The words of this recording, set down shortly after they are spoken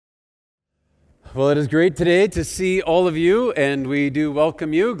Well, it is great today to see all of you, and we do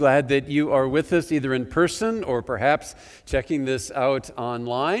welcome you. Glad that you are with us either in person or perhaps checking this out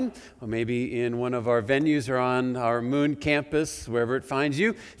online, or maybe in one of our venues or on our Moon campus, wherever it finds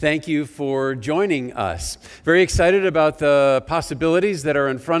you. Thank you for joining us. Very excited about the possibilities that are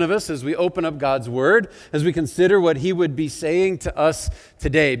in front of us as we open up God's Word, as we consider what He would be saying to us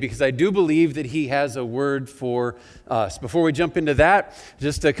today, because I do believe that He has a word for us. Before we jump into that,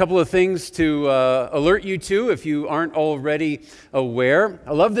 just a couple of things to alert you to if you aren't already aware.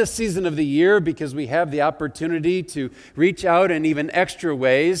 I love this season of the year because we have the opportunity to reach out in even extra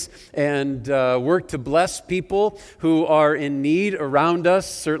ways and work to bless people who are in need around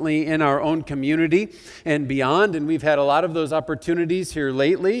us, certainly in our own community and beyond. And we've had a lot of those opportunities here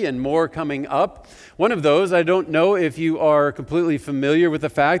lately and more coming up. One of those, I don't know if you are completely familiar with the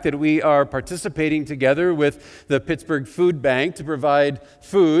fact that we are participating together with the Pittsburgh Food Bank to provide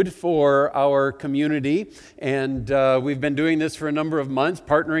food for our community. And we've been doing this for a number of months,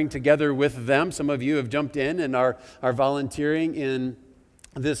 partnering together with them. Some of you have jumped in and are volunteering in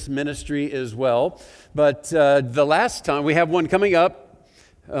this ministry as well. But the last time, we have one coming up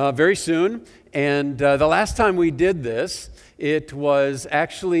very soon. And the last time we did this, it was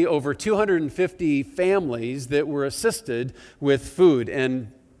actually over 250 families that were assisted with food,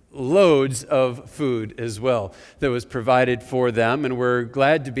 and loads of food as well that was provided for them. And we're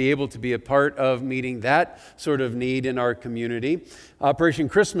glad to be able to be a part of meeting that sort of need in our community. Operation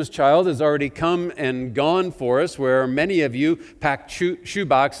Christmas Child has already come and gone for us, where many of you packed shoe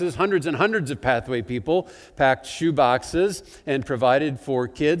boxes, hundreds and hundreds of Pathway people packed shoe boxes and provided for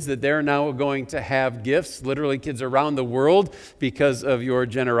kids that they're now going to have gifts, literally kids around the world, because of your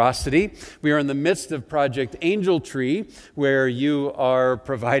generosity. We are in the midst of Project Angel Tree, where you are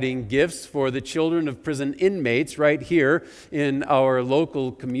providing gifts for the children of prison inmates right here in our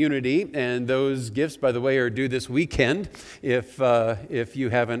local community. And those gifts, by the way, are due this weekend if you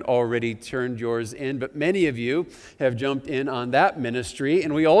haven't already turned yours in. But many of you have jumped in on that ministry.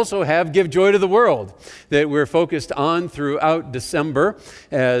 And we also have Give Joy to the World that we're focused on throughout December,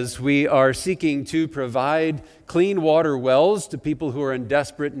 as we are seeking to provide clean water wells to people who are in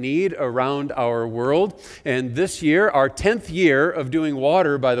desperate need around our world. And this year, our 10th year of doing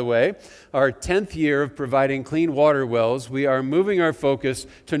water, by the way, our 10th year of providing clean water wells, we are moving our focus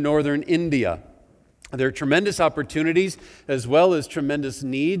to northern India. There are tremendous opportunities as well as tremendous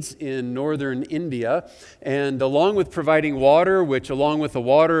needs in northern India. And along with providing water, which along with the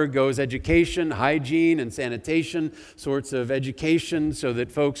water goes education, hygiene, and sanitation, sorts of education so that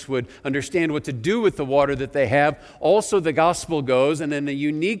folks would understand what to do with the water that they have. Also, the gospel goes, and in a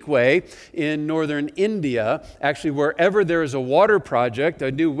unique way, in northern India, actually wherever there is a water project,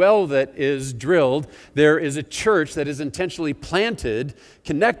 a new well that is drilled, there is a church that is intentionally planted,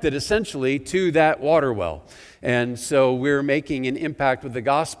 connected essentially to that water well. And so we're making an impact with the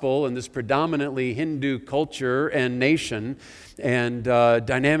gospel in this predominantly Hindu culture and nation, and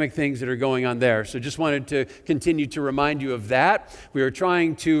dynamic things that are going on there. So just wanted to continue to remind you of that. We are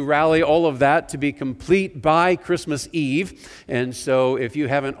trying to rally all of that to be complete by Christmas Eve. And so if you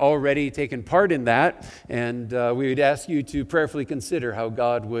haven't already taken part in that, and we would ask you to prayerfully consider how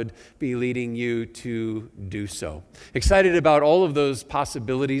God would be leading you to do so. Excited about all of those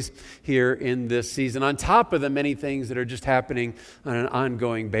possibilities here in this season, on top of the many things that are just happening on an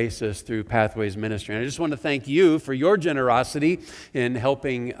ongoing basis through Pathways Ministry. And I just want to thank you for your generosity in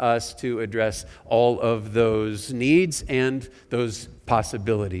helping us to address all of those needs and those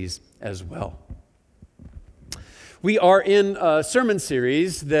possibilities as well. We are in a sermon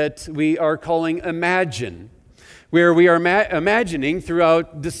series that we are calling Imagine, where we are imagining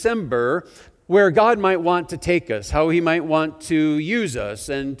throughout December where God might want to take us, how He might want to use us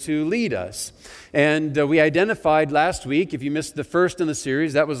and to lead us. And we identified last week, if you missed the first in the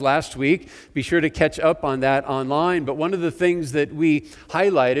series, that was last week. Be sure to catch up on that online. But one of the things that we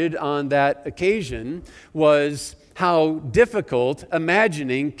highlighted on that occasion was how difficult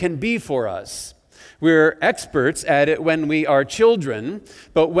imagining can be for us. We're experts at it when we are children,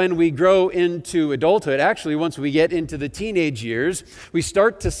 but when we grow into adulthood, actually once we get into the teenage years, we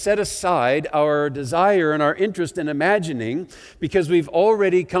start to set aside our desire and our interest in imagining because we've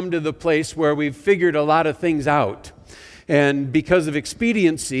already come to the place where we've figured a lot of things out. And because of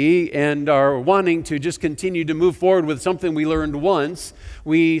expediency and our wanting to just continue to move forward with something we learned once,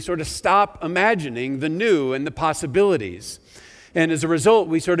 we sort of stop imagining the new and the possibilities. And as a result,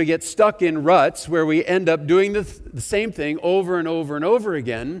 we sort of get stuck in ruts where we end up doing the same thing over and over and over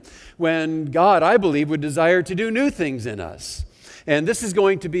again, when God, I believe, would desire to do new things in us. And this is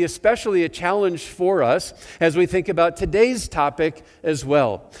going to be especially a challenge for us as we think about today's topic as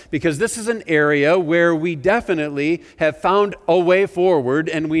well, because this is an area where we definitely have found a way forward,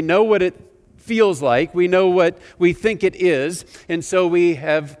 and we know what it feels like, we know what we think it is, and so we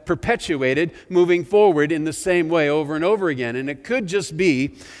have perpetuated moving forward in the same way over and over again. And it could just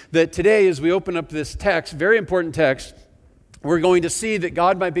be that today, as we open up this text, very important text, we're going to see that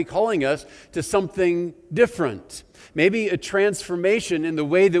God might be calling us to something different. Maybe a transformation in the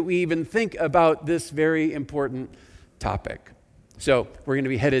way that we even think about this very important topic. So we're going to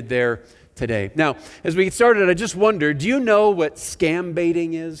be headed there today. Now, as we get started, I just wonder, do you know what scam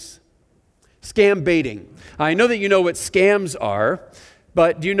baiting is? Scam baiting. I know that you know what scams are,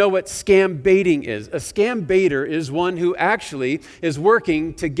 but do you know what scam baiting is? A scam baiter is one who actually is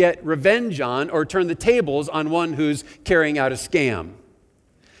working to get revenge on or turn the tables on one who's carrying out a scam.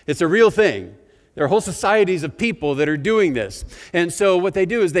 It's a real thing. There are whole societies of people that are doing this. And so what they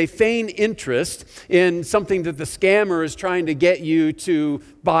do is they feign interest in something that the scammer is trying to get you to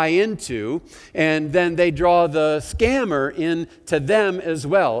buy into, and then they draw the scammer into them as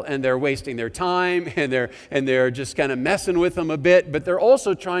well. And they're wasting their time, and they're just kind of messing with them a bit, but they're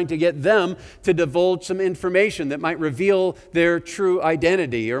also trying to get them to divulge some information that might reveal their true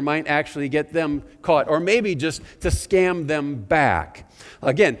identity or might actually get them caught, or maybe just to scam them back.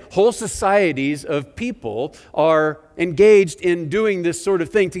 Again, whole societies of people are engaged in doing this sort of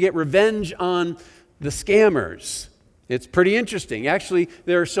thing to get revenge on the scammers. It's pretty interesting. Actually,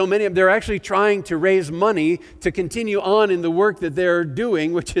 there are so many of them. They're actually trying to raise money to continue on in the work that they're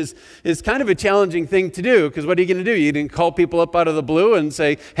doing, which is kind of a challenging thing to do, because what are you going to do? You didn't call people up out of the blue and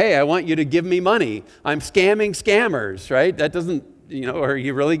say, hey, I want you to give me money. I'm scamming scammers, right? That doesn't, are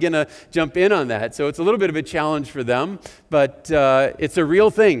you really going to jump in on that? So it's a little bit of a challenge for them, but it's a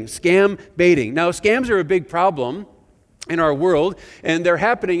real thing, scam baiting. Now, scams are a big problem in our world, and they're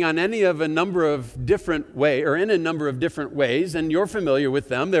happening on in a number of different ways, and you're familiar with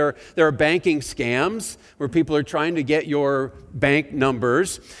them. There are banking scams where people are trying to get your bank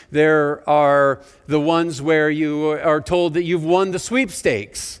numbers. There are the ones where you are told that you've won the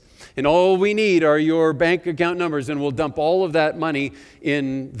sweepstakes, and all we need are your bank account numbers, and we'll dump all of that money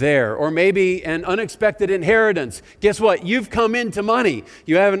in there. Or maybe an unexpected inheritance. Guess what? You've come into money.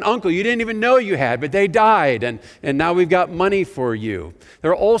 You have an uncle you didn't even know you had, but they died, and now we've got money for you.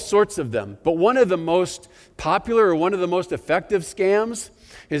 There are all sorts of them. But one of the most popular or one of the most effective scams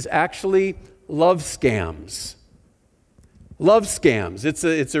is actually love scams. Love scams.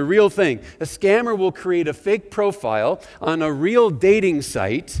 It's a real thing. A scammer will create a fake profile on a real dating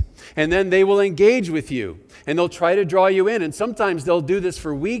site, and then they will engage with you, and they'll try to draw you in. And sometimes they'll do this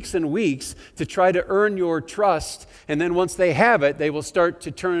for weeks and weeks to try to earn your trust. And then once they have it, they will start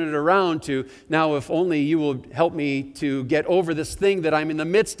to turn it around to, now if only you will help me to get over this thing that I'm in the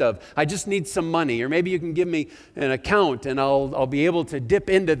midst of. I just need some money. Or maybe you can give me an account, and I'll be able to dip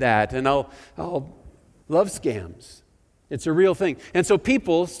into that. And I'll love scams. It's a real thing. And so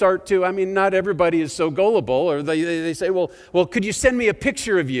people start to, not everybody is so gullible, or they say, well, could you send me a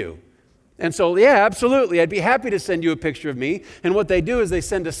picture of you? And so, yeah, absolutely. I'd be happy to send you a picture of me. And what they do is they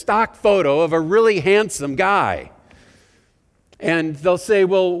send a stock photo of a really handsome guy. And they'll say,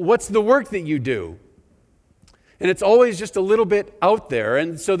 well, what's the work that you do? And it's always just a little bit out there.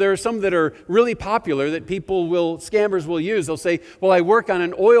 And so there are some that are really popular that scammers will use. They'll say, well, I work on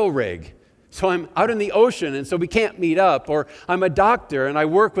an oil rig. So I'm out in the ocean, and so we can't meet up. Or I'm a doctor, and I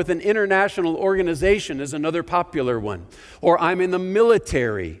work with an international organization is another popular one. Or I'm in the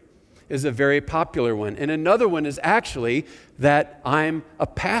military is a very popular one. And another one is actually that I'm a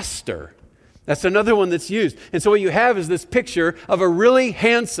pastor. That's another one that's used. And so what you have is this picture of a really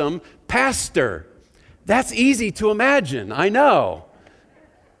handsome pastor. That's easy to imagine, I know.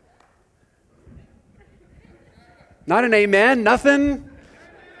 Not an amen, nothing?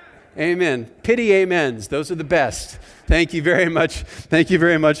 Amen. Pity amens. Those are the best. Thank you very much. Thank you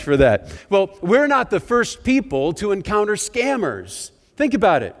very much for that. Well, we're not the first people to encounter scammers. Think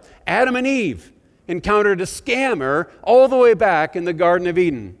about it. Adam and Eve encountered a scammer all the way back in the Garden of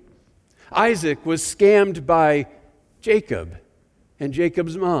Eden. Isaac was scammed by Jacob and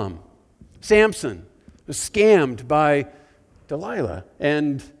Jacob's mom. Samson was scammed by Delilah.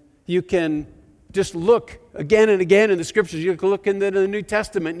 And you can just look again and again in the scriptures. You can look into the New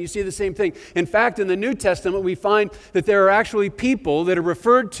Testament and you see the same thing. In fact, in the New Testament, we find that there are actually people that are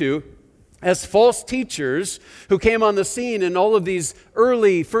referred to as false teachers who came on the scene in all of these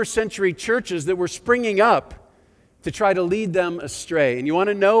early first century churches that were springing up to try to lead them astray. And you want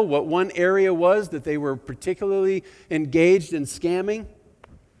to know what one area was that they were particularly engaged in scamming?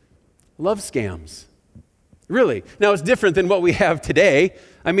 Love scams. Really. Now, it's different than what we have today.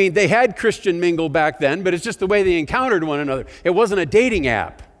 I mean, they had Christian mingle back then, but it's just the way they encountered one another. It wasn't a dating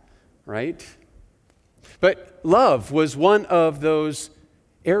app, right? But love was one of those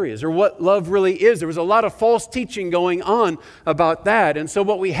areas, or what love really is. There was a lot of false teaching going on about that. And so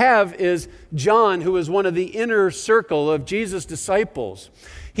what we have is John, who is one of the inner circle of Jesus' disciples.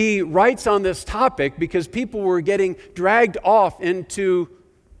 He writes on this topic because people were getting dragged off into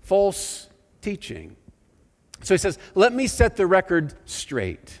false teaching. So he says, let me set the record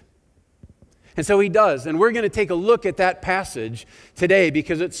straight. And so he does. And we're going to take a look at that passage today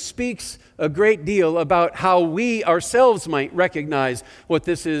because it speaks a great deal about how we ourselves might recognize what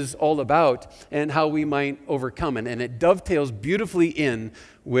this is all about and how we might overcome it. And it dovetails beautifully in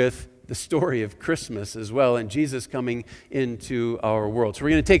with the story of Christmas as well and Jesus coming into our world. So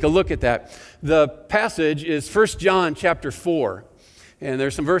we're going to take a look at that. The passage is 1 John chapter 4. And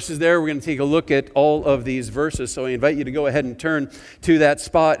there's some verses there. We're going to take a look at all of these verses. So I invite you to go ahead and turn to that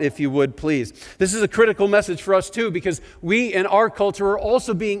spot if you would, please. This is a critical message for us too, because we in our culture are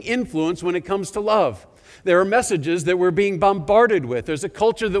also being influenced when it comes to love. There are messages that we're being bombarded with. There's a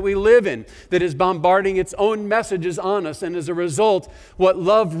culture that we live in that is bombarding its own messages on us. And as a result, what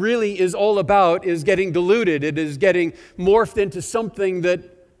love really is all about is getting diluted. It is getting morphed into something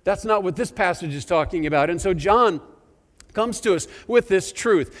that's not what this passage is talking about. And so John comes to us with this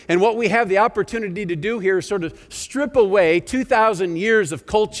truth. And what we have the opportunity to do here is sort of strip away 2,000 years of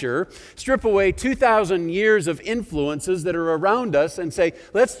culture, strip away 2,000 years of influences that are around us and say,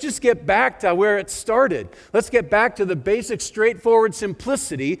 let's just get back to where it started. Let's get back to the basic, straightforward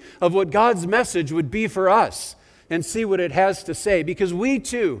simplicity of what God's message would be for us and see what it has to say. Because we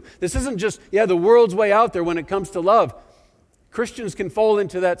too, this isn't just, the world's way out there when it comes to love. Christians can fall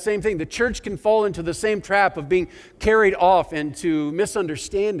into that same thing. The church can fall into the same trap of being carried off into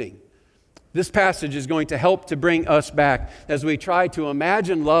misunderstanding. This passage is going to help to bring us back as we try to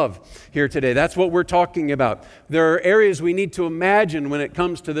imagine love here today. That's what we're talking about. There are areas we need to imagine when it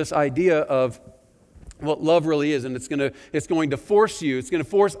comes to this idea of what love really is, and it's going to force you, it's going to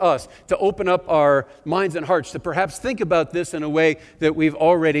force us to open up our minds and hearts to perhaps think about this in a way that we've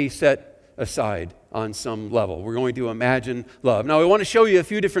already set aside on some level. We're going to imagine love. Now, I want to show you a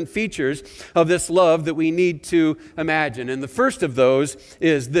few different features of this love that we need to imagine. And the first of those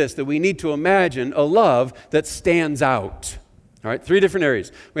is this, that we need to imagine a love that stands out. All right, 3 different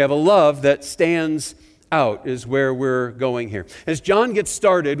areas. We have a love that stands out is where we're going here. As John gets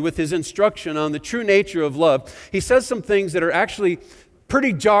started with his instruction on the true nature of love, he says some things that are actually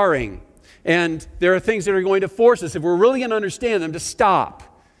pretty jarring. And there are things that are going to force us, if we're really going to understand them, to stop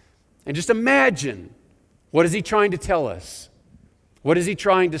and just imagine, what is he trying to tell us? What is he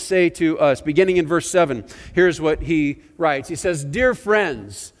trying to say to us? Beginning in verse 7, here's what he writes. He says, "Dear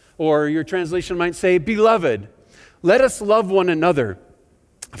friends," or your translation might say, "Beloved, let us love one another,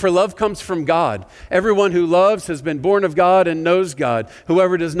 for love comes from God. Everyone who loves has been born of God and knows God.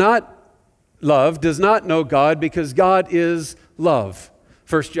 Whoever does not love does not know God, because God is love."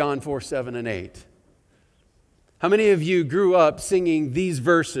 1 John 4, 7 and 8. How many of you grew up singing these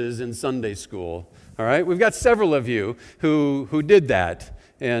verses in Sunday school? All right, we've got several of you who did that,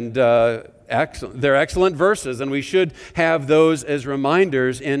 and they're excellent verses, and we should have those as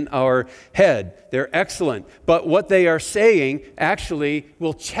reminders in our head. They're excellent, but what they are saying actually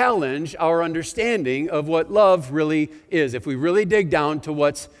will challenge our understanding of what love really is, if we really dig down to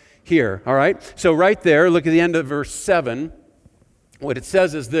what's here. All right, so right there, look at the end of verse 7. What it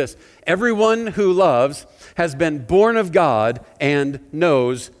says is this: everyone who loves has been born of God and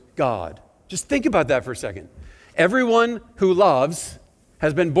knows God. Just think about that for a second. Everyone who loves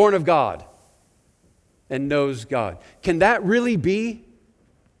has been born of God and knows God. Can that really be?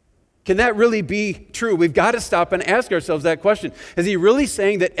 Can that really be true? We've got to stop and ask ourselves that question. Is he really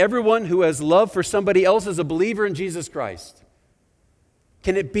saying that everyone who has love for somebody else is a believer in Jesus Christ?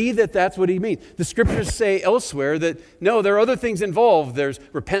 Can it be that that's what he means? The scriptures say elsewhere that, no, there are other things involved. There's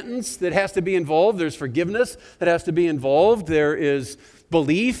repentance that has to be involved. There's forgiveness that has to be involved. There is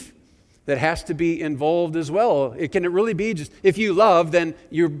belief that has to be involved as well. Can it really be just, if you love, then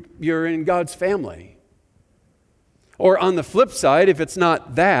you're in God's family? Or on the flip side, if it's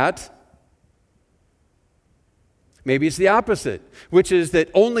not that, maybe it's the opposite, which is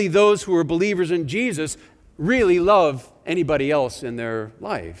that only those who are believers in Jesus really love anybody else in their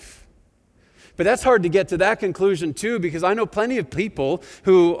life. But that's hard to get to that conclusion too, because I know plenty of people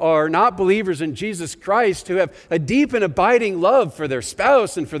who are not believers in Jesus Christ who have a deep and abiding love for their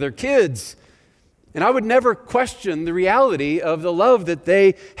spouse and for their kids. And I would never question the reality of the love that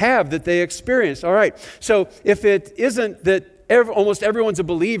they have, that they experience. All right, so if it isn't that almost everyone's a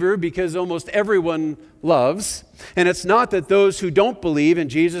believer because almost everyone loves, and it's not that those who don't believe in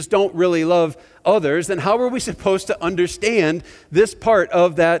Jesus don't really love others, then how are we supposed to understand this part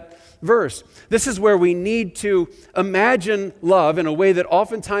of that verse? This is where we need to imagine love in a way that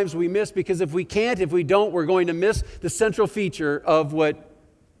oftentimes we miss, because if we don't, we're going to miss the central feature of what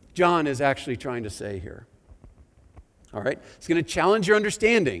John is actually trying to say here. All right? It's going to challenge your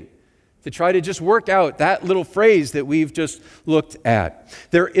understanding to try to just work out that little phrase that we've just looked at.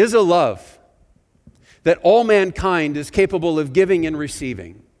 There is a love that all mankind is capable of giving and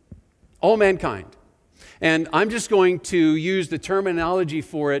receiving. All mankind. And I'm just going to use the terminology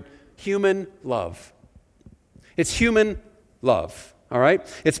for it, human love. It's human love, all right?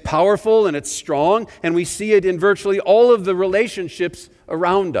 It's powerful and it's strong, and we see it in virtually all of the relationships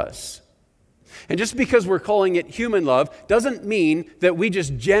around us. And just because we're calling it human love doesn't mean that we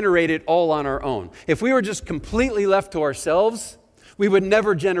just generate it all on our own. If we were just completely left to ourselves, we would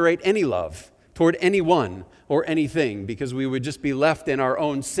never generate any love toward anyone or anything, because we would just be left in our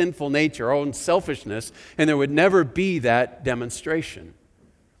own sinful nature, our own selfishness, and there would never be that demonstration.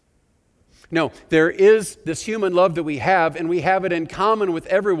 No, there is this human love that we have, and we have it in common with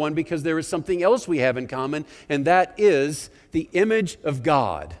everyone because there is something else we have in common, and that is the image of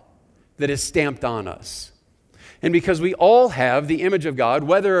God that is stamped on us. And because we all have the image of God,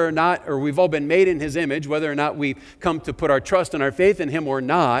 whether or not, or we've all been made in His image, whether or not we've come to put our trust and our faith in Him or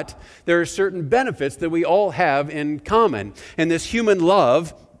not, there are certain benefits that we all have in common. And this human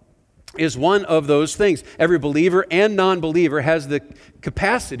love is one of those things. Every believer and non-believer has the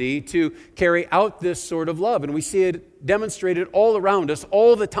capacity to carry out this sort of love. And we see it demonstrated all around us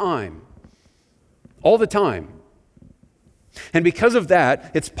all the time. All the time. And because of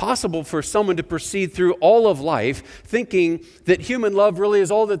that, it's possible for someone to proceed through all of life thinking that human love really is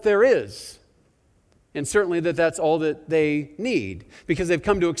all that there is. And certainly that that's all that they need, because they've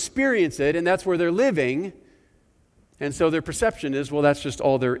come to experience it, and that's where they're living. And so their perception is, well, that's just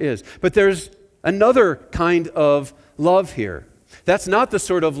all there is. But there's another kind of love here. That's not the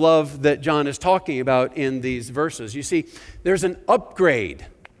sort of love that John is talking about in these verses. You see, there's an upgrade.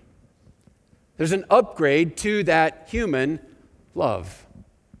 There's an upgrade to that human love.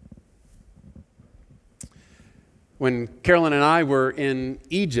 When Carolyn and I were in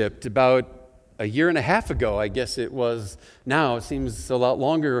Egypt about a year and a half ago, I guess it was now. It seems a lot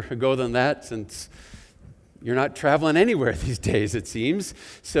longer ago than that, since you're not traveling anywhere these days, it seems.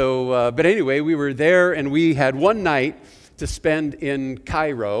 So, but anyway, we were there, and we had one night to spend in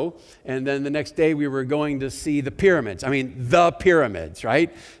Cairo, and then the next day we were going to see the pyramids. I mean, the pyramids,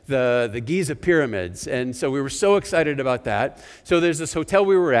 right? The Giza pyramids. And so we were so excited about that. So there's this hotel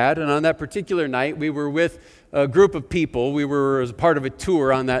we were at, and on that particular night we were with a group of people. We were as part of a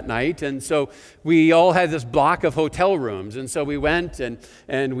tour on that night, and so we all had this block of hotel rooms. And so we went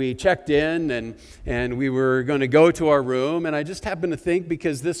and we checked in, and we were going to go to our room. And I just happened to think,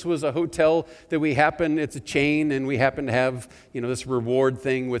 because this was a hotel that it's a chain, and we happen to have, this reward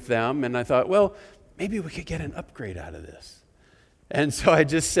thing with them. And I thought, well, maybe we could get an upgrade out of this. And so I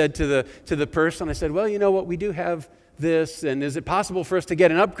just said to the person, I said, well, you know what, we do have this, and is it possible for us to get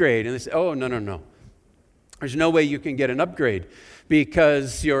an upgrade? And they said, oh, no. There's no way you can get an upgrade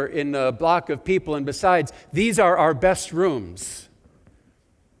because you're in a block of people, and besides, these are our best rooms.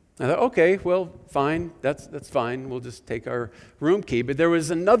 I thought, okay, well, fine, that's fine. We'll just take our room key. But there was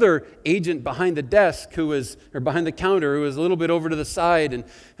another agent behind the desk behind the counter who was a little bit over to the side, and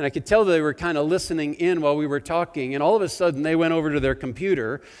I could tell they were kind of listening in while we were talking. And all of a sudden, they went over to their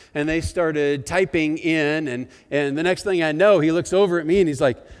computer and they started typing in. And the next thing I know, he looks over at me and he's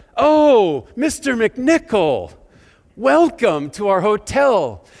like, "Oh, Mr. McNichol, welcome to our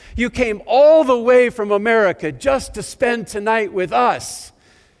hotel. You came all the way from America just to spend tonight with us."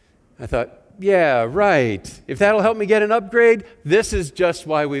 I thought, yeah, right. If that'll help me get an upgrade, this is just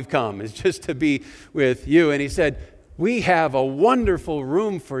why we've come. It's just to be with you. And he said, "We have a wonderful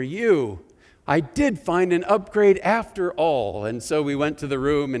room for you. I did find an upgrade after all." And so we went to the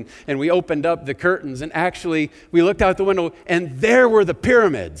room and we opened up the curtains, and actually we looked out the window, and there were the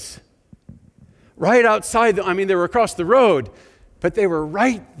pyramids. Right outside, they were across the road, but they were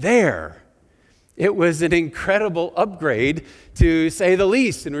right there. It was an incredible upgrade, to say the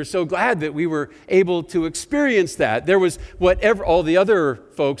least, and we're so glad that we were able to experience that. There was whatever all the other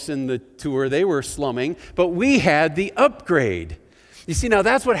folks in the tour, they were slumming, but we had the upgrade. You see, now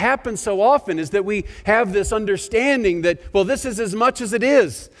that's what happens so often, is that we have this understanding that, well, this is as much as it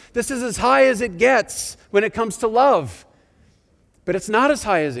is. This is as high as it gets when it comes to love. But it's not as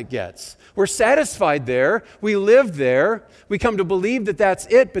high as it gets. We're satisfied there. We live there. We come to believe that that's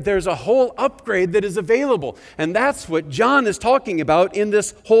it, but there's a whole upgrade that is available. And that's what John is talking about in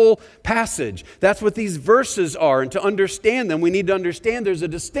this whole passage. That's what these verses are. And to understand them, we need to understand there's a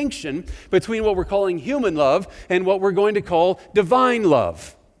distinction between what we're calling human love and what we're going to call divine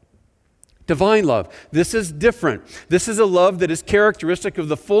love. Divine love. This is different. This is a love that is characteristic of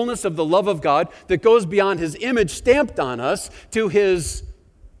the fullness of the love of God that goes beyond His image stamped on us to His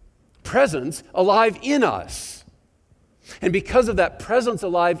presence alive in us. And because of that presence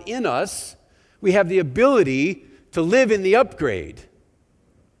alive in us, we have the ability to live in the upgrade.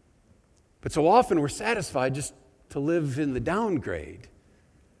 But so often we're satisfied just to live in the downgrade.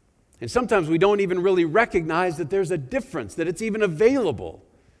 And sometimes we don't even really recognize that there's a difference, that it's even available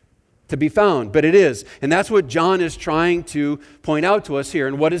to be found, but it is. And that's what John is trying to point out to us here.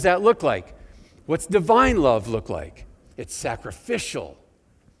 And what does that look like? What's divine love look like? It's sacrificial.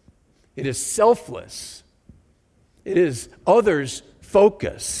 It is selfless. It is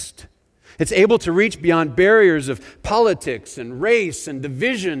others-focused. It's able to reach beyond barriers of politics and race and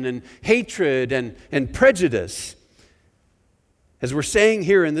division and hatred and prejudice. As we're saying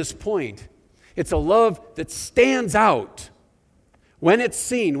here in this point, it's a love that stands out. When it's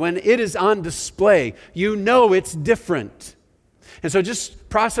seen, when it is on display, you know it's different. And so just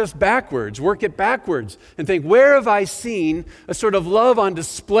process backwards, work it backwards, and think, where have I seen a sort of love on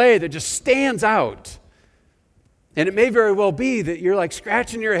display that just stands out? And it may very well be that you're like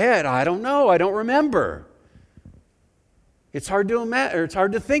scratching your head. I don't know, I don't remember. It's hard to imagine, or it's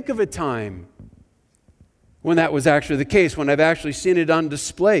hard to think of a time when that was actually the case, when I've actually seen it on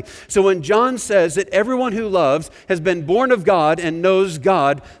display. So when John says that everyone who loves has been born of God and knows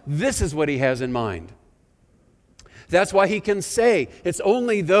God, this is what he has in mind. That's why he can say it's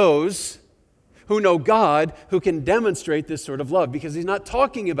only those who know God who can demonstrate this sort of love, because he's not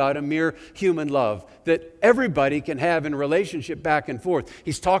talking about a mere human love that everybody can have in relationship back and forth.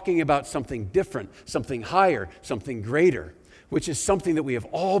 He's talking about something different, something higher, something greater, which is something that we have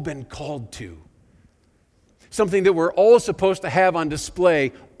all been called to. Something that we're all supposed to have on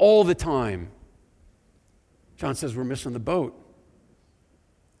display all the time. John says we're missing the boat.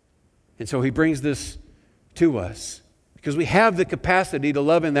 And so he brings this to us because we have the capacity to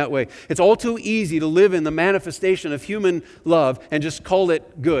love in that way. It's all too easy to live in the manifestation of human love and just call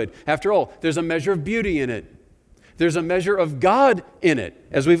it good. After all, there's a measure of beauty in it. There's a measure of God in it,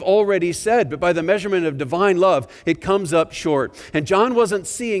 as we've already said, but by the measurement of divine love, it comes up short. And John wasn't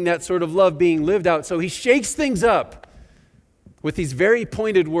seeing that sort of love being lived out, so he shakes things up with these very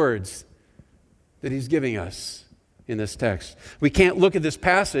pointed words that he's giving us in this text. We can't look at this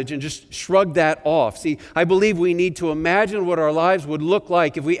passage and just shrug that off. See, I believe we need to imagine what our lives would look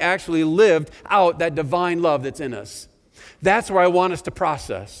like if we actually lived out that divine love that's in us. That's where I want us to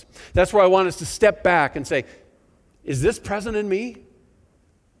process. That's where I want us to step back and say, is this present in me?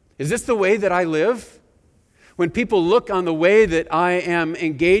 Is this the way that I live? When people look on the way that I am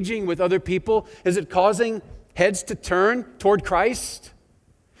engaging with other people, is it causing heads to turn toward Christ?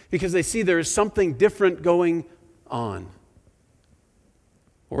 Because they see there is something different going on.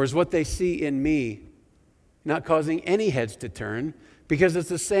 Or is what they see in me not causing any heads to turn because it's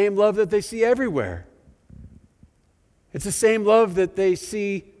the same love that they see everywhere? It's the same love that they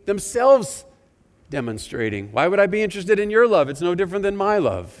see themselves demonstrating. Why would I be interested in your love? It's no different than my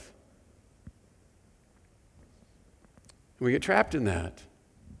love. We get trapped in that.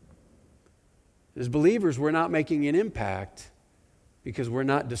 As believers, we're not making an impact because we're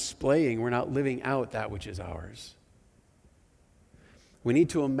not displaying, we're not living out that which is ours. We need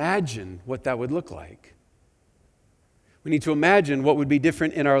to imagine what that would look like. We need to imagine what would be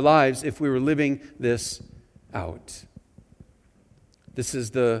different in our lives if we were living this out. This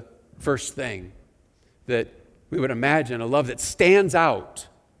is the first thing that we would imagine, a love that stands out.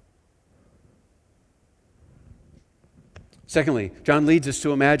 Secondly, John leads us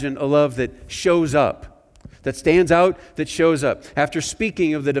to imagine a love that shows up, that stands out, that shows up. After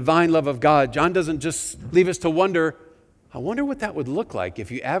speaking of the divine love of God, John doesn't just leave us to wonder, I wonder what that would look like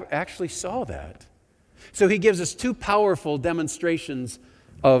if you actually saw that. So he gives us two powerful demonstrations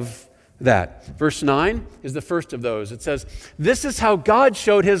of that. Verse 9 is the first of those. It says, this is how God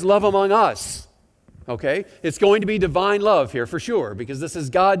showed his love among us. Okay? It's going to be divine love here for sure, because this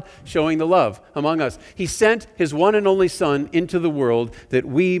is God showing the love among us. He sent his one and only Son into the world that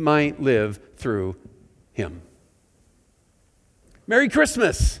we might live through him. Merry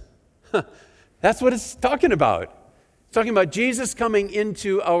Christmas! That's what it's talking about. It's talking about Jesus coming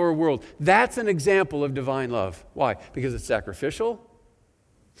into our world. That's an example of divine love. Why? Because it's sacrificial.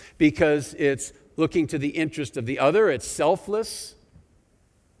 Because it's looking to the interest of the other. It's selfless.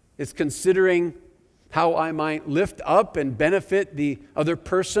 It's considering how I might lift up and benefit the other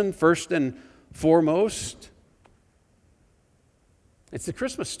person first and foremost. It's the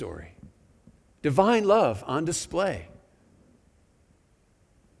Christmas story. Divine love on display.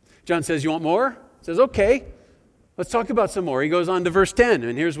 John says, you want more? He says, okay, let's talk about some more. He goes on to verse 10,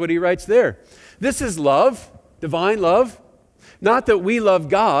 and here's what he writes there. This is love, divine love, not that we love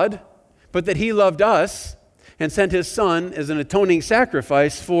God, but that he loved us and sent his Son as an atoning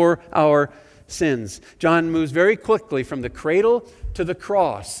sacrifice for our sins. John moves very quickly from the cradle to the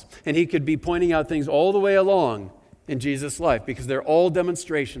cross, and he could be pointing out things all the way along in Jesus' life because they're all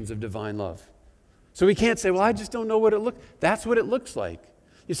demonstrations of divine love. So we can't say, well, I just don't know what it looks. That's what it looks like.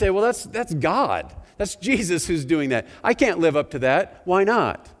 You say, well, that's God. That's Jesus who's doing that. I can't live up to that. Why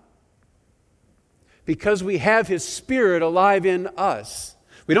not? Because we have his Spirit alive in us.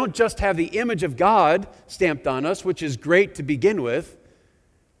 We don't just have the image of God stamped on us, which is great to begin with.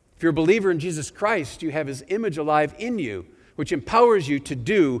 If you're a believer in Jesus Christ, you have his image alive in you, which empowers you to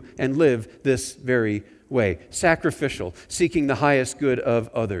do and live this very way. Sacrificial, seeking the highest good of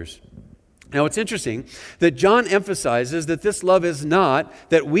others. Now, it's interesting that John emphasizes that this love is not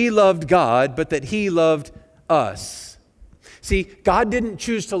that we loved God, but that he loved us. See, God didn't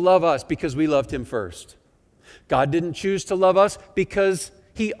choose to love us because we loved him first. God didn't choose to love us because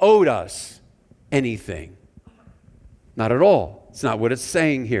he owed us anything. Not at all. It's not what it's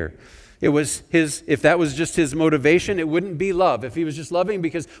saying here. It was his, if that was just his motivation, it wouldn't be love. If he was just loving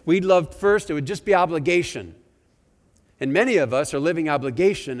because we loved first, it would just be obligation. And many of us are living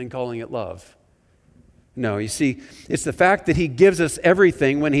obligation and calling it love. No, you see, it's the fact that he gives us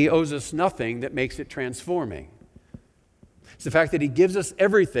everything when he owes us nothing that makes it transforming. It's the fact that he gives us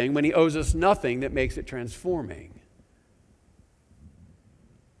everything when he owes us nothing that makes it transforming.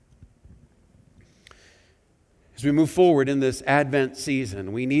 As we move forward in this Advent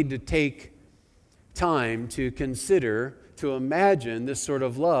season, we need to take time to consider, to imagine this sort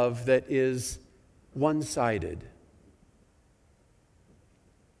of love that is one-sided.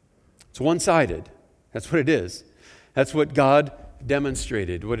 It's one-sided. That's what it is. That's what God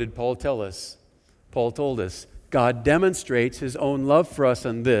demonstrated. What did Paul tell us? Paul told us, God demonstrates his own love for us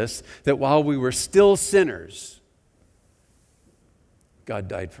on this, that while we were still sinners, God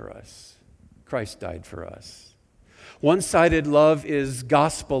died for us. Christ died for us. One-sided love is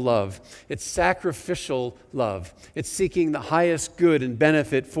gospel love. It's sacrificial love. It's seeking the highest good and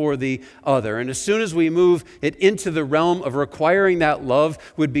benefit for the other. And as soon as we move it into the realm of requiring that love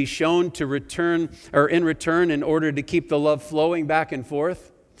would be shown to return, or in return, in order to keep the love flowing back and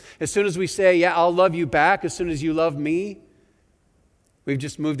forth, as soon as we say, yeah, I'll love you back as soon as you love me, we've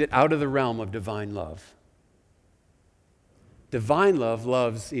just moved it out of the realm of divine love. Divine love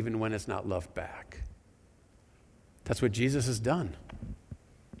loves even when it's not loved back. That's what Jesus has done.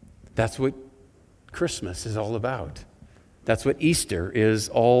 That's what Christmas is all about. That's what Easter is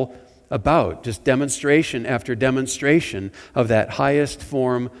all about. Just demonstration after demonstration of that highest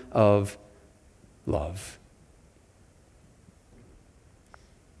form of love.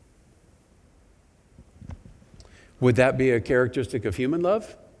 Would that be a characteristic of human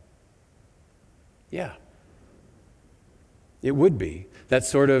love? Yeah. It would be. That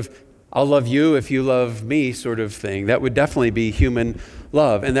sort of I'll love you if you love me sort of thing. That would definitely be human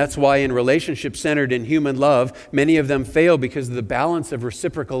love. And that's why in relationships centered in human love, many of them fail because the balance of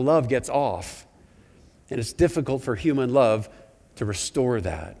reciprocal love gets off. And it's difficult for human love to restore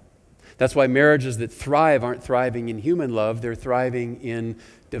that. That's why marriages that thrive aren't thriving in human love. They're thriving in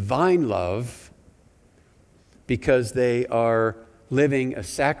divine love because they are living a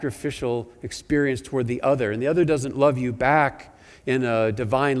sacrificial experience toward the other. And the other doesn't love you back in a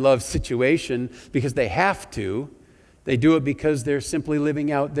divine love situation because they have to. They do it because they're simply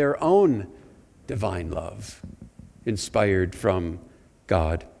living out their own divine love, inspired from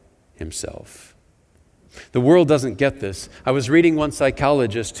God himself. The world doesn't get this. I was reading one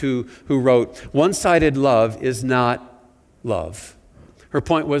psychologist who wrote, one-sided love is not love. Her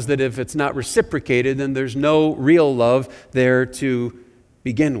point was that if it's not reciprocated, then there's no real love there to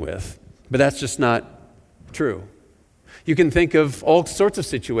begin with. But that's just not true. You can think of all sorts of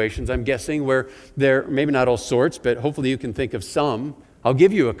situations, I'm guessing, where there, maybe not all sorts, but hopefully you can think of some. I'll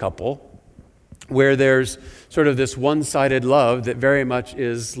give you a couple, where there's sort of this one-sided love that very much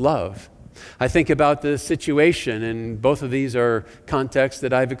is love. I think about the situation, and both of these are contexts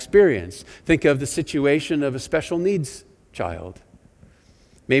that I've experienced. Think of the situation of a special needs child.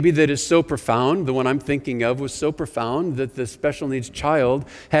 Maybe that is so profound, the one I'm thinking of was so profound that the special needs child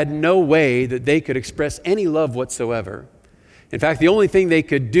had no way that they could express any love whatsoever. In fact, the only thing they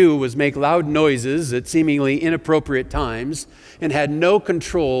could do was make loud noises at seemingly inappropriate times and had no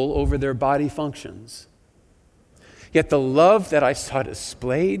control over their body functions. Yet the love that I saw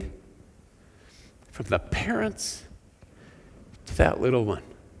displayed from the parents to that little one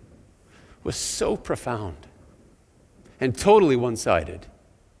was so profound and totally one-sided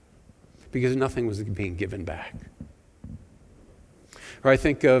because nothing was being given back. Or I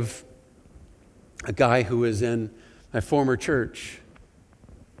think of a guy who was in my former church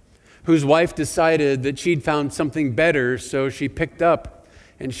whose wife decided that she'd found something better, so she picked up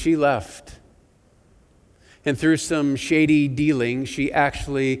and she left. And through some shady dealing, she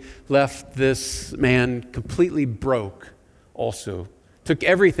actually left this man completely broke also. Took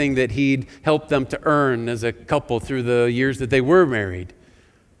everything that he'd helped them to earn as a couple through the years that they were married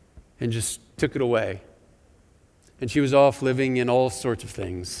and just took it away. And she was off living in all sorts of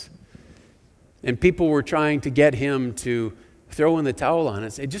things. And people were trying to get him to throw in the towel on it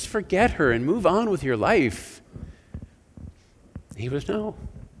and say, just forget her and move on with your life. He was, no.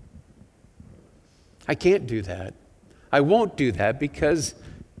 I can't do that. I won't do that because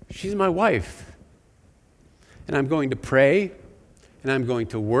she's my wife. And I'm going to pray and I'm going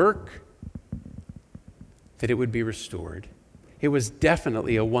to work that it would be restored. It was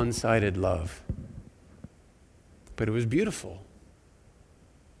definitely a one-sided love. But it was beautiful.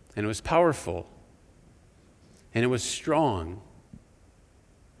 And it was powerful. And it was strong.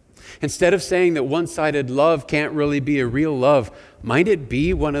 Instead of saying that one-sided love can't really be a real love, might it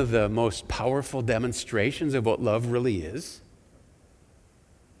be one of the most powerful demonstrations of what love really is?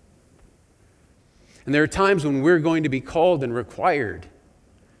 And there are times when we're going to be called and required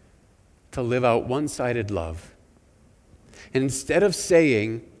to live out one-sided love. And instead of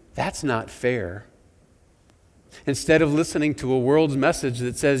saying, that's not fair, instead of listening to a world's message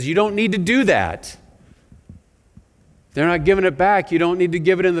that says, you don't need to do that, they're not giving it back, you don't need to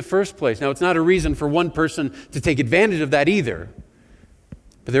give it in the first place. Now, it's not a reason for one person to take advantage of that either.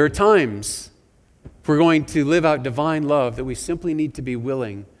 But there are times, if we're going to live out divine love, that we simply need to be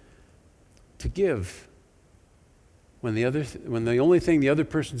willing to give when the only thing the other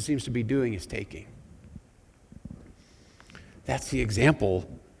person seems to be doing is taking. That's the example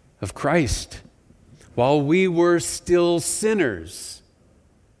of Christ. While we were still sinners,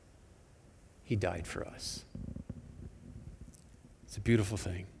 he died for us. It's a beautiful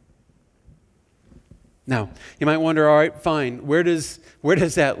thing. Now, you might wonder, all right, fine, where does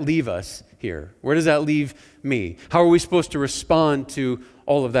that leave us here? Where does that leave me? How are we supposed to respond to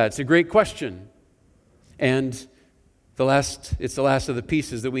all of that? It's a great question. And it's the last of the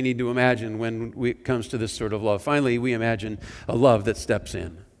pieces that we need to imagine when it comes to this sort of love. Finally, we imagine a love that steps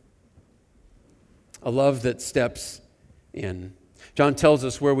in. A love that steps in. John tells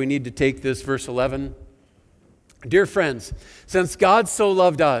us where we need to take this, verse 11. Dear friends, since God so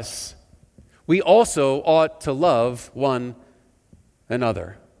loved us, we also ought to love one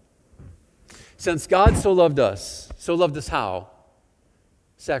another. Since God so loved us how?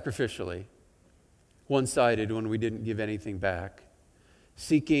 Sacrificially. One-sided when we didn't give anything back.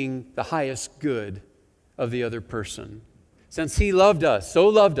 Seeking the highest good of the other person. Since he loved us, so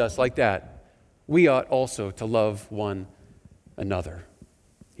loved us like that, we ought also to love one another,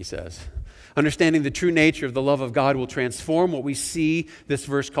 he says. Understanding the true nature of the love of God will transform what we see this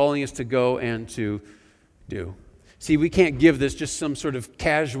verse calling us to go and to do. See, we can't give this just some sort of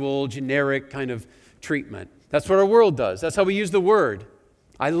casual, generic kind of treatment. That's what our world does. That's how we use the word.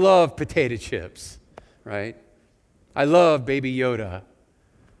 I love potato chips, right? I love Baby Yoda.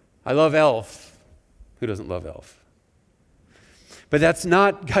 I love Elf. Who doesn't love Elf? But that's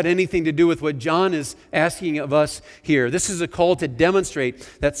not got anything to do with what John is asking of us here. This is a call to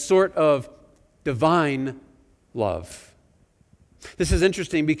demonstrate that sort of divine love. This is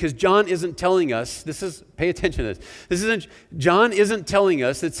interesting because John isn't telling us, pay attention to this. John isn't telling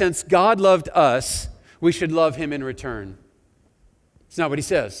us that since God loved us, we should love him in return. It's not what he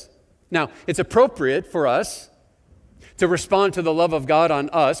says. Now, it's appropriate for us to respond to the love of God on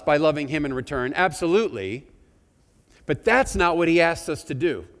us by loving him in return. Absolutely. But that's not what he asks us to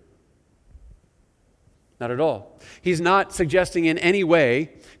do. Not at all. He's not suggesting in any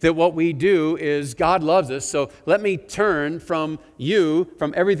way that what we do is God loves us, so let me turn from you,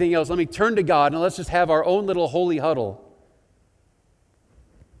 from everything else. Let me turn to God and let's just have our own little holy huddle.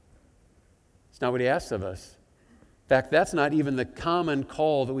 It's not what he asks of us. In fact, that's not even the common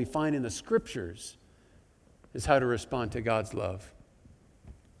call that we find in the Scriptures, is how to respond to God's love.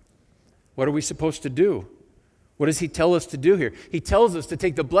 What are we supposed to do? What does he tell us to do here? He tells us to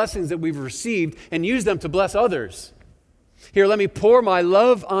take the blessings that we've received and use them to bless others. Here, let me pour my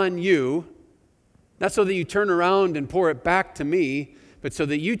love on you Not so that you turn around and pour it back to me, but so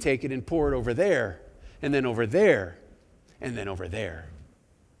that you take it and pour it over there, and then over there, and then over there.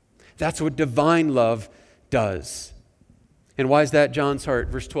 That's what divine love does. And why is that John's heart?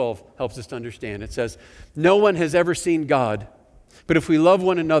 Verse 12 helps us to understand. It says, "No one has ever seen God, but if we love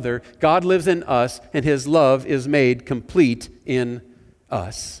one another, God lives in us, and his love is made complete in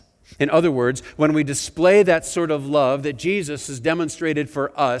us." In other words, when we display that sort of love that Jesus has demonstrated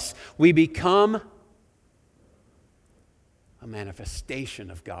for us, we become a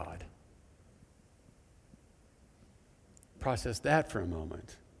manifestation of God. Process that for a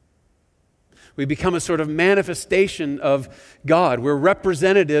moment. We become a sort of manifestation of God. We're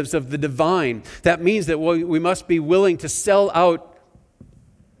representatives of the divine. That means that we must be willing to sell out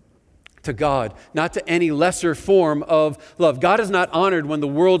to God, not to any lesser form of love. God is not honored when the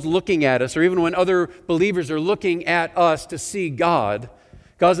world's looking at us, or even when other believers are looking at us to see God.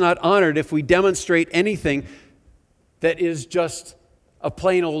 God's not honored if we demonstrate anything that is just a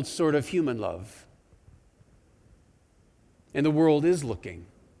plain old sort of human love. And the world is looking.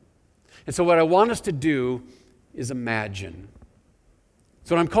 And so what I want us to do is imagine. That's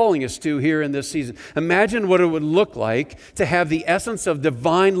what I'm calling us to here in this season. Imagine what it would look like to have the essence of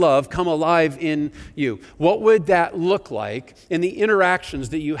divine love come alive in you. What would that look like in the interactions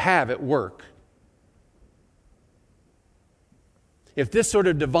that you have at work? If this sort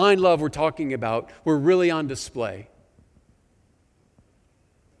of divine love we're talking about were really on display,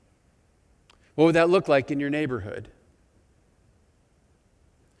 what would that look like in your neighborhood?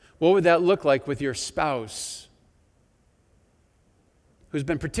 What would that look like with your spouse, who's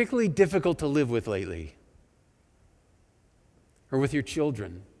been particularly difficult to live with lately? Or with your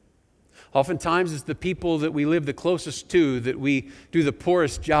children? Oftentimes it's the people that we live the closest to that we do the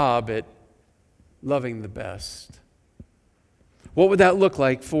poorest job at loving the best. What would that look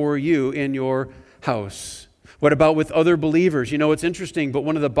like for you in your house? What about with other believers? You know, it's interesting, but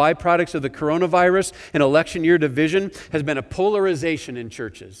one of the byproducts of the coronavirus and election year division has been a polarization in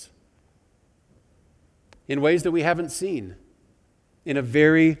churches in ways that we haven't seen in a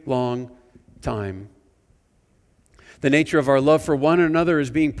very long time. The nature of our love for one another is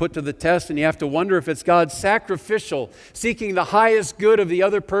being put to the test, and you have to wonder if it's God's sacrificial, seeking the highest good of the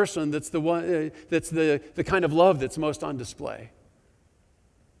other person that's the kind of love that's most on display.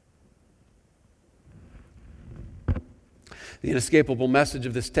 The inescapable message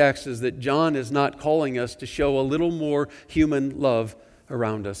of this text is that John is not calling us to show a little more human love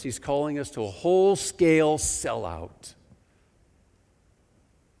around us. He's calling us to a whole-scale sellout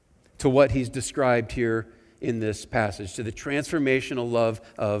to what he's described here in this passage, to the transformational love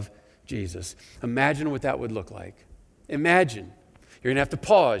of Jesus. Imagine what that would look like. Imagine. You're going to have to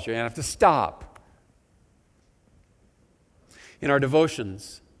pause. You're going to have to stop. In our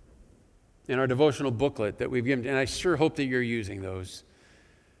devotions, in our devotional booklet that we've given, and I sure hope that you're using those,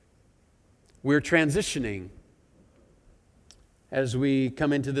 we're transitioning as we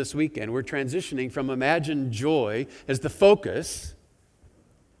come into this weekend. We're transitioning from imagine joy as the focus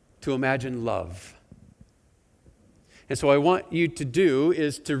to imagine love. And so what I want you to do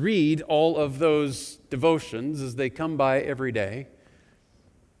is to read all of those devotions as they come by every day,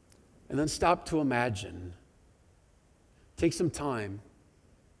 and then stop to imagine. Take some time.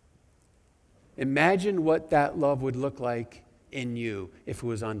 Imagine what that love would look like in you if it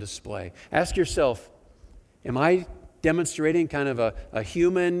was on display. Ask yourself, am I demonstrating kind of a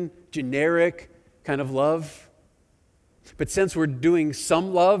human, generic kind of love? But since we're doing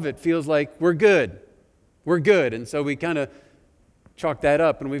some love, it feels like we're good. We're good. And so we kind of chalk that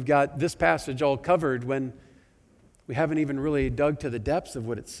up, and we've got this passage all covered when we haven't even really dug to the depths of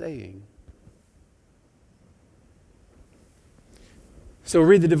what it's saying. So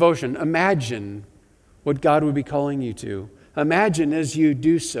read the devotion. Imagine what God would be calling you to. Imagine as you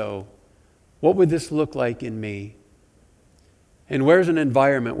do so, what would this look like in me? And where's an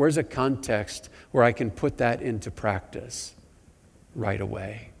environment, where's a context where I can put that into practice right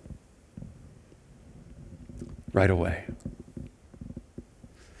away? Right away.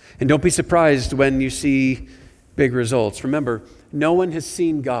 And don't be surprised when you see big results. Remember, no one has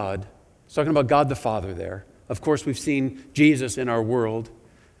seen God. It's talking about God the Father there. Of course, we've seen Jesus in our world.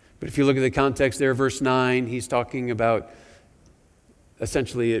 But if you look at the context there, verse 9, he's talking about,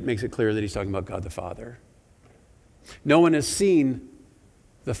 essentially it makes it clear that he's talking about God the Father. No one has seen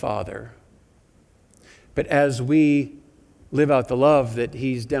the Father. But as we live out the love that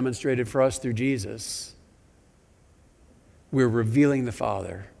he's demonstrated for us through Jesus, we're revealing the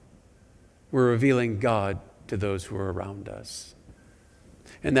Father. We're revealing God to those who are around us.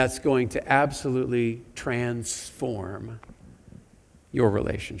 And that's going to absolutely transform your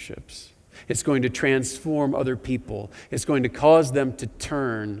relationships. It's going to transform other people. It's going to cause them to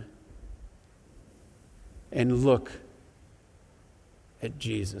turn and look at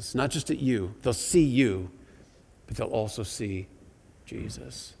Jesus. Not just at you. They'll see you, but they'll also see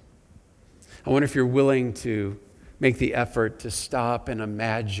Jesus. I wonder if you're willing to make the effort to stop and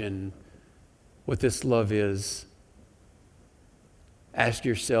imagine what this love is. Ask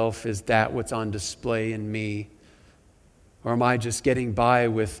yourself, is that what's on display in me? Or am I just getting by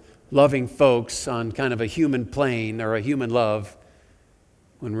with loving folks on kind of a human plane or a human love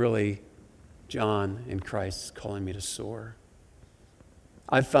when really John in Christ is calling me to soar?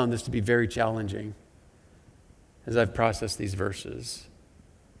 I've found this to be very challenging as I've processed these verses.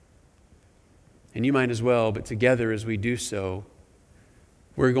 And you might as well, but together as we do so,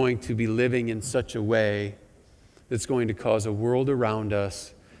 we're going to be living in such a way that's going to cause a world around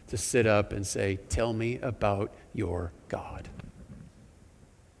us to sit up and say, tell me about your God.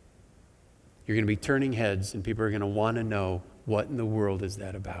 You're going to be turning heads, and people are going to want to know, what in the world is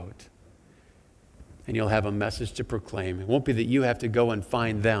that about? And you'll have a message to proclaim. It won't be that you have to go and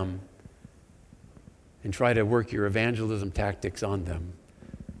find them and try to work your evangelism tactics on them.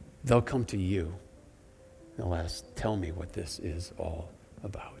 They'll come to you. They'll ask, tell me what this is all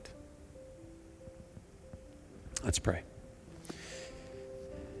about. Let's pray.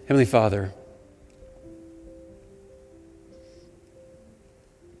 Heavenly Father,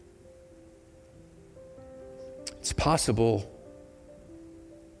 it's possible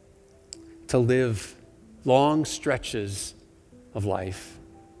to live long stretches of life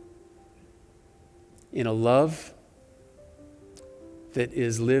in a love that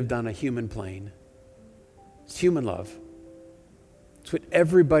is lived on a human plane. It's human love. It's what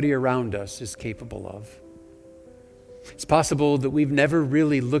everybody around us is capable of. It's possible that we've never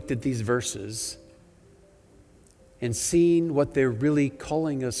really looked at these verses and seen what they're really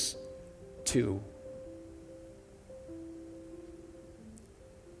calling us to.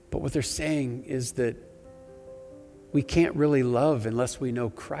 But what they're saying is that we can't really love unless we know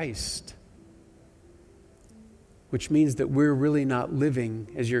Christ, which means that we're really not living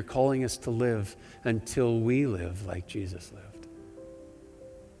as you're calling us to live until we live like Jesus lived.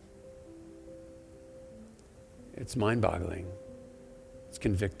 It's mind-boggling. It's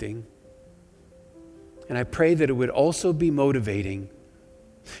convicting. And I pray that it would also be motivating,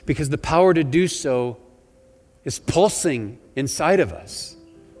 because the power to do so is pulsing inside of us.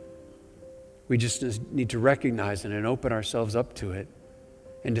 We just need to recognize it and open ourselves up to it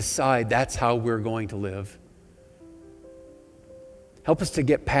and decide that's how we're going to live. Help us to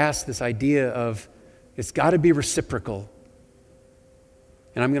get past this idea of it's got to be reciprocal.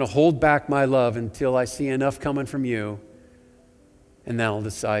 And I'm going to hold back my love until I see enough coming from you, and then I'll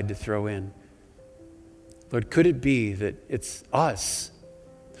decide to throw in. Lord, could it be that it's us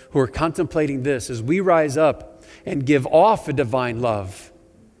who are contemplating this as we rise up and give off a divine love,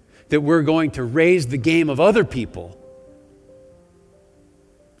 that we're going to raise the game of other people,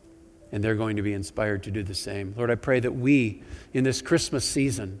 and they're going to be inspired to do the same. Lord, I pray that we, in this Christmas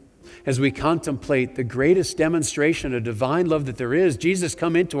season, as we contemplate the greatest demonstration of divine love that there is, Jesus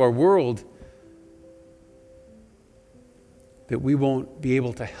come into our world, that we won't be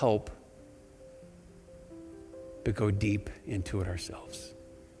able to help but go deep into it ourselves.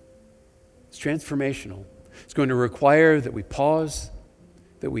 It's transformational. It's going to require that we pause,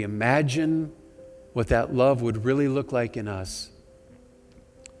 that we imagine what that love would really look like in us,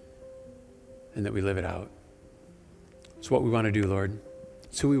 and that we live it out. It's what we want to do, Lord.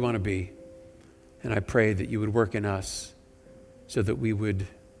 It's who we want to be. And I pray that you would work in us so that we would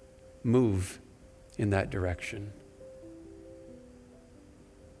move in that direction.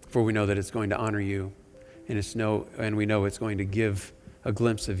 For we know that it's going to honor you, and we know it's going to give a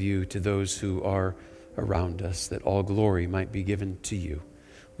glimpse of you to those who are around us, that all glory might be given to you.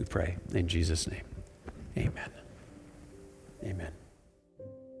 We pray in Jesus' name. Amen. Amen.